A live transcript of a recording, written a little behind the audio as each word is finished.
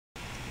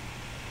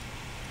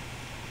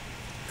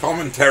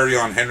Commentary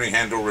on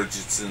Handel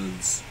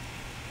Richardson's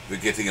The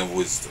Getting of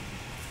Wisdom.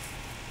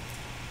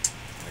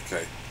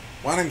 Okay,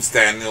 my name's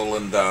Daniel,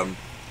 and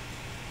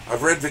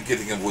I've read The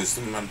Getting of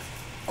Wisdom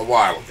a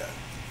while ago.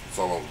 That's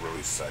all I'll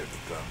really say.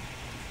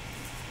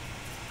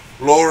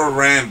 But Laura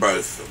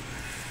Rambotham,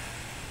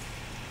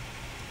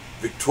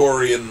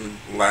 Victorian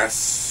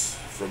lass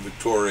from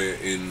Victoria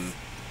in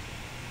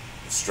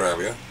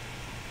Australia,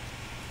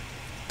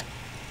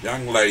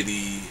 young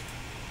lady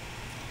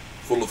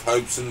full of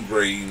hopes and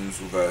dreams,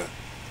 with a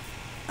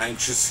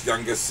anxious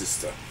younger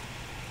sister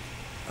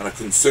and a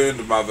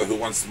concerned mother who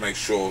wants to make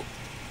sure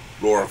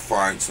Laura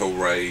finds her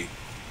way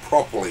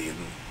properly in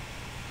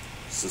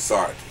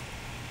society.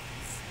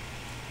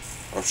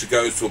 She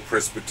goes to a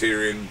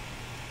Presbyterian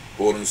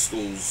boarding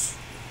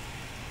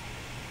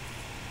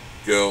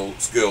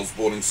girls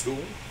boarding school.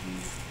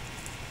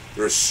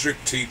 There are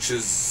strict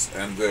teachers,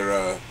 and there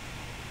are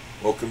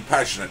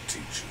compassionate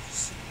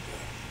teachers.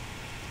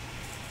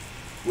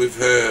 With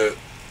her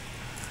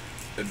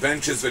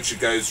adventures that she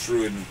goes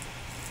through in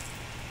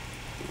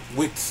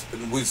wit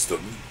and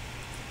wisdom,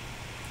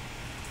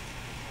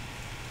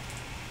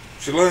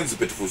 she learns a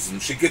bit of wisdom,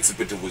 she gets a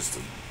bit of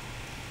wisdom.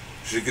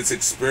 She gets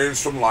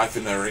experience from life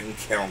in her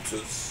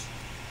encounters,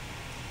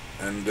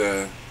 and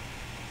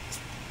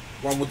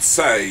one would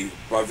say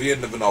by the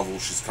end of the novel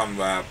she's come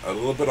out a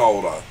little bit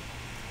older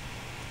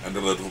and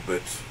a little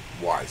bit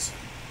wiser.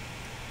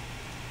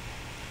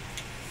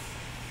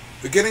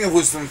 The Getting of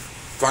Wisdom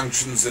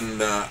functions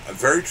in a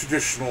very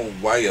traditional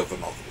way of the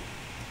novel.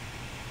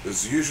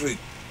 There's usually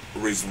a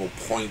reasonable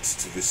point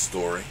to this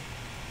story,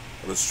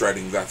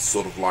 illustrating that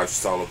sort of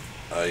lifestyle of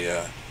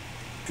a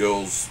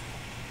girls'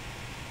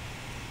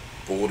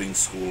 boarding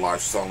school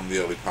lifestyle in the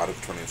early part of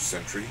the 20th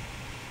century.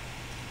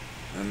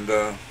 And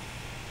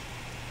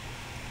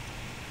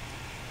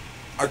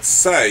I'd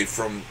say,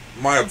 from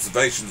my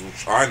observations,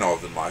 which I know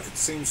of in life, it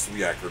seems to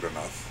be accurate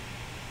enough.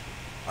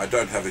 I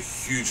don't have a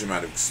huge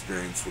amount of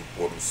experience with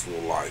boarding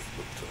school life,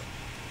 but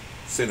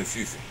I've seen a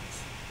few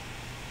things.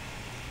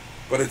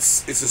 But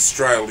it's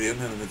Australian,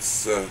 and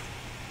it's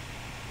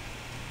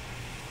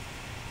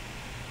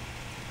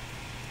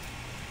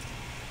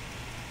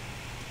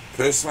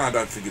personally, I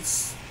don't think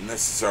it's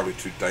necessarily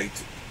too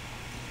dated.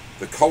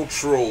 The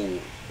cultural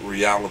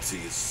reality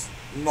is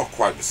not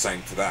quite the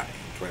same today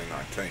in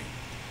 2019.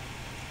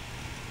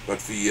 But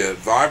the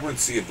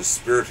vibrancy of the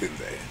spirit in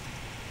there,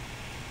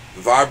 the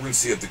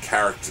vibrancy of the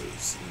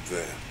characters, and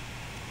the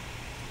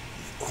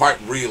quite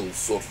real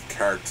sort of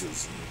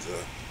characters, and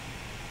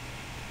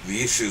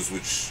the issues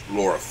which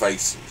Laura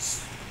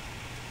faces,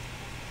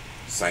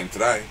 same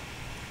today.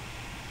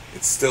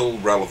 It's still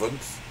relevant.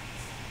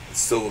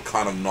 It's still the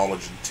kind of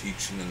knowledge and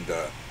teaching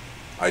and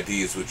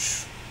ideas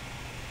which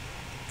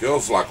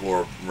girls like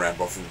Laura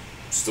Rambotham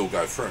still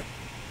go through.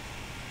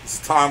 It's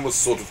a timeless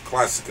sort of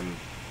classic, and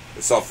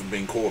it's often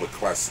been called a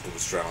classic of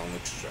Australian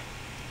literature.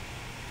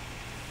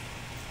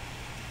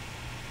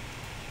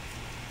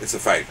 It's a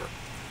favourite.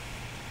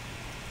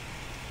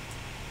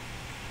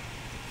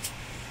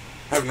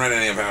 Haven't read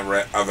any of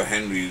our other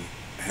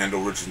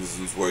Handel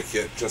Richardson's work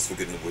yet, just for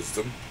Getting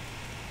Wisdom.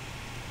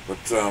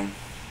 But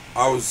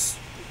I was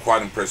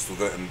quite impressed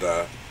with it, and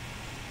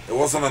it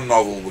wasn't a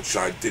novel which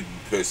I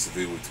didn't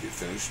persevere with to get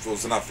finished. There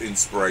was enough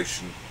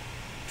inspiration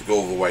to go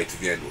all the way to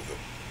the end with it.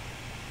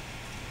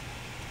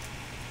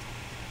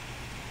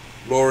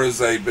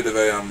 Laura's a bit of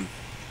a,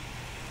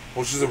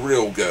 well, she's a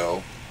real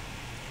girl.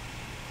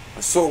 I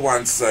saw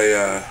once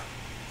there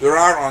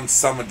are on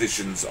some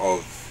editions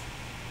of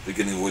The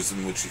Getting of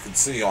Wisdom, which you can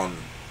see on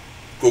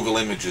Google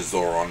Images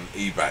or on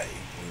eBay,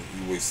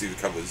 when we see the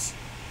covers.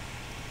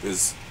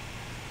 There's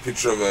a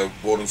picture of a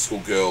boarding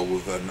school girl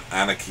with an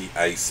anarchy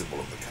A symbol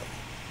on the cover.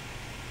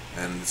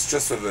 And it's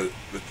just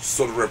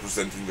sort of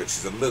representing that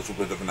she's a little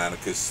bit of an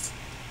anarchist.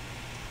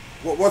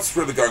 What's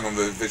really going on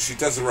there, that she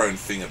does her own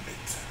thing a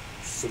bit.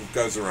 She sort of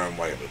goes her own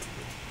way a little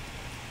bit.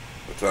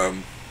 But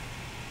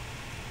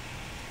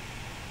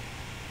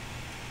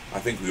I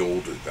think we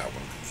all do that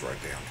when it comes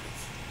right down to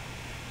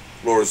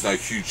it. Laura's no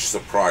huge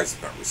surprise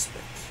in that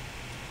respect.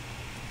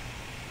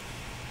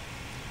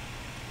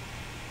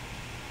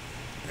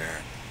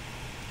 Yeah.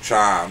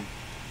 Charm.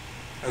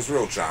 Has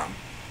real charm.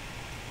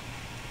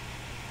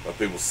 But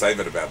people say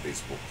that about these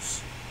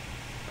books.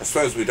 I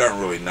suppose we don't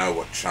really know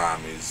what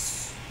charm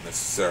is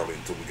necessarily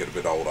until we get a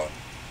bit older.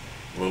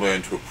 We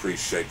learn to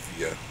appreciate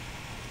the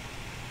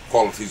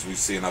qualities we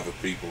see in other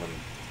people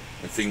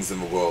and things in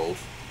the world.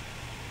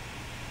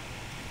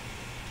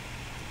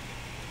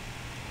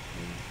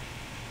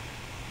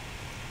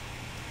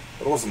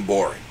 But it wasn't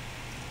boring.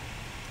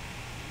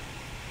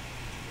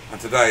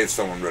 And today, if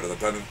someone read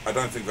it, I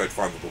don't think they'd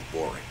find the book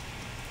boring.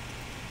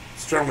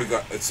 It's generally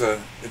it's an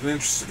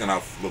interesting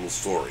enough little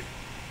story,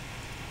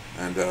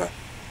 and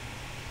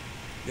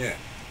yeah,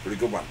 pretty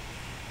good one.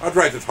 I'd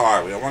rate it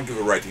highly. I won't give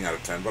a rating out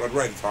of 10, but I'd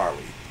rate it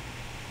highly,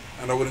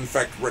 and I would in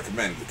fact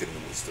recommend The Getting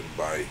of Wisdom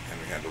by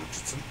Handel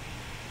Richardson.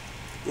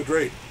 Good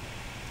read.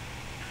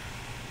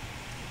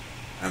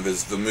 And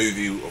there's the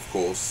movie, of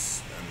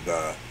course,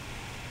 and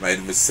made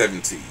in the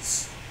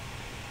 70s,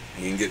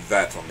 You can get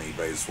that on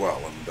eBay as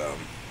well, and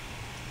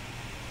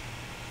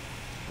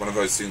one of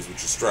those things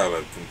which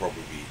Australia can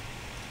probably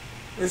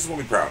be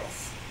reasonably proud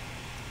of.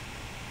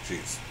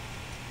 Cheers.